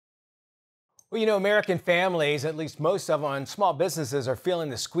Well, American families, at least most of them, and small businesses are feeling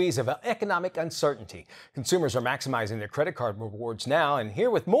the squeeze of economic uncertainty. Consumers are maximizing their credit card rewards now. And here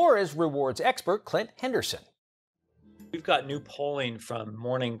with more is rewards expert Clint Henderson. We've got new polling from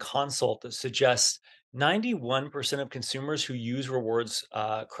Morning Consult that suggests 91% of consumers who use rewards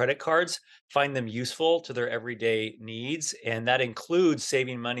credit cards find them useful to their everyday needs. And that includes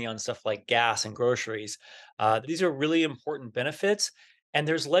saving money on stuff like gas and groceries. These are really important benefits. And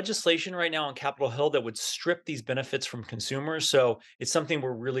there's legislation right now on Capitol Hill that would strip these benefits from consumers. So it's something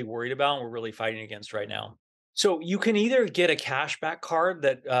we're really worried about and we're really fighting against right now. So you can either get a cashback card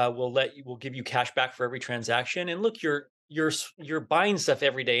that will give you cash back for every transaction. And look, you're buying stuff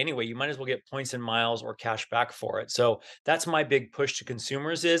every day anyway. You might as well get points and miles or cash back for it. So that's my big push to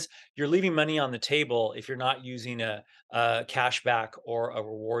consumers: is you're leaving money on the table if you're not using a cashback or a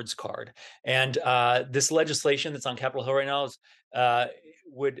rewards card. And this legislation that's on Capitol Hill right now is uh,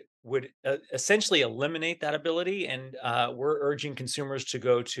 would essentially eliminate that ability. And we're urging consumers to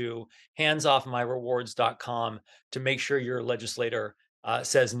go to handsoffmyrewards.com to make sure your legislator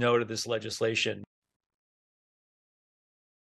says no to this legislation.